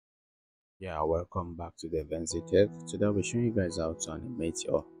Yeah, welcome back to the Advanced Tech. Today I'll be showing you guys how to animate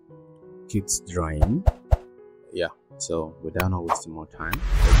your kids drawing. Yeah, so without not wasting more time,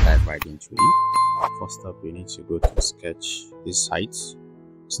 let's dive right into it. First up, you need to go to sketch this site. As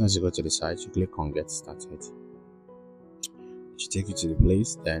soon as you go to the site, you click on get started. It should take you to the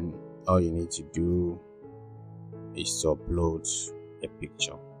place. Then all you need to do is to upload a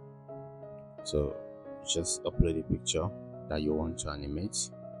picture. So just upload a picture that you want to animate.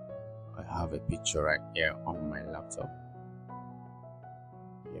 I have a picture right here on my laptop.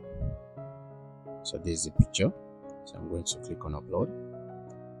 Yep. So this is the picture. So I'm going to click on upload,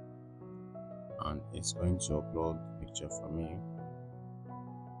 and it's going to upload the picture for me.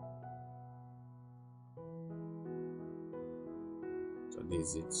 So this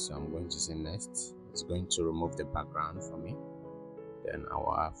is it. So I'm going to say next. It's going to remove the background for me. Then I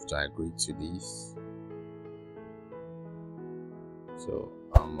will have to agree to this. So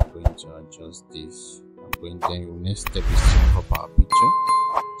I'm going to adjust this. Then the next step is to crop our picture.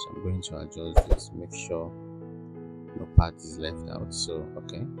 So I'm going to adjust this, make sure no part is left out. So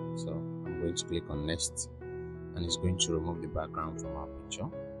okay, so I'm going to click on next, and it's going to remove the background from our picture.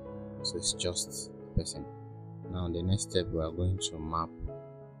 So it's just the person. Now the next step, we are going to map.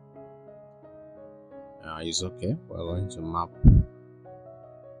 It's okay. We're going to map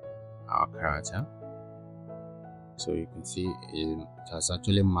our character. So you can see it has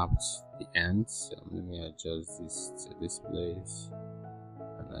actually mapped the ends. So let me adjust this to this place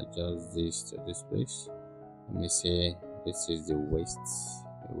and adjust this to this place. Let me say this is the waist.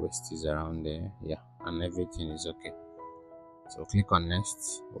 The waist is around there, yeah, and everything is okay. So click on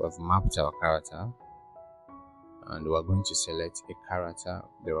next. We have mapped our character, and we are going to select a character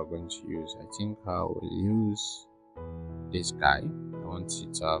that we're going to use. I think I will use this guy. I want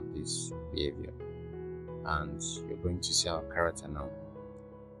it to have this behavior. And you're going to see our character now.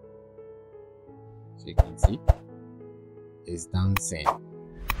 So you can see it's dancing.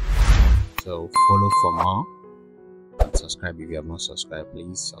 So follow for more and subscribe if you have not subscribed.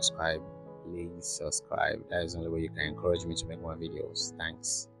 Please subscribe. That is the only way you can encourage me to make more videos.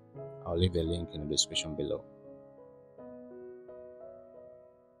 Thanks. I'll leave the link in the description below.